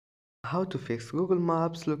How to fix Google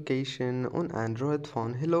Maps location on Android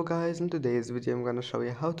phone. Hello guys, in today's video I'm gonna show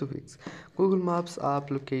you how to fix Google Maps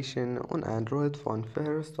app location on Android phone.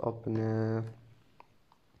 First open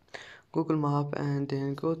Google Map and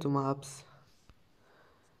then go to Maps,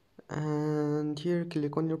 and here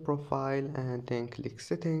click on your profile and then click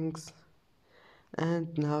settings,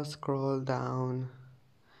 and now scroll down,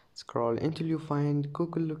 scroll until you find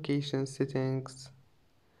Google location settings,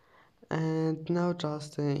 and now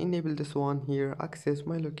just enable this one here, access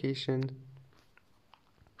my location.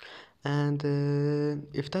 And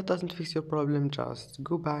if that doesn't fix your problem, just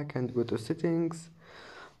go back and go to settings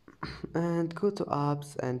and go to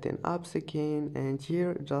apps and then apps again, and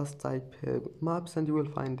here just type maps and you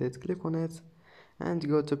will find it. Click on it and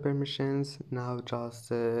go to permissions. Now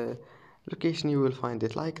just location, you will find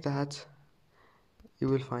it like that. You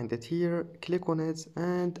will find it here, click on it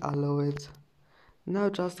and allow it. Now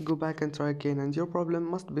just go back and try again and your problem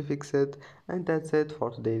must be fixed. And that's it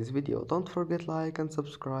for today's video. Don't forget like and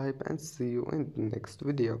subscribe, and see you in the next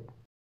video.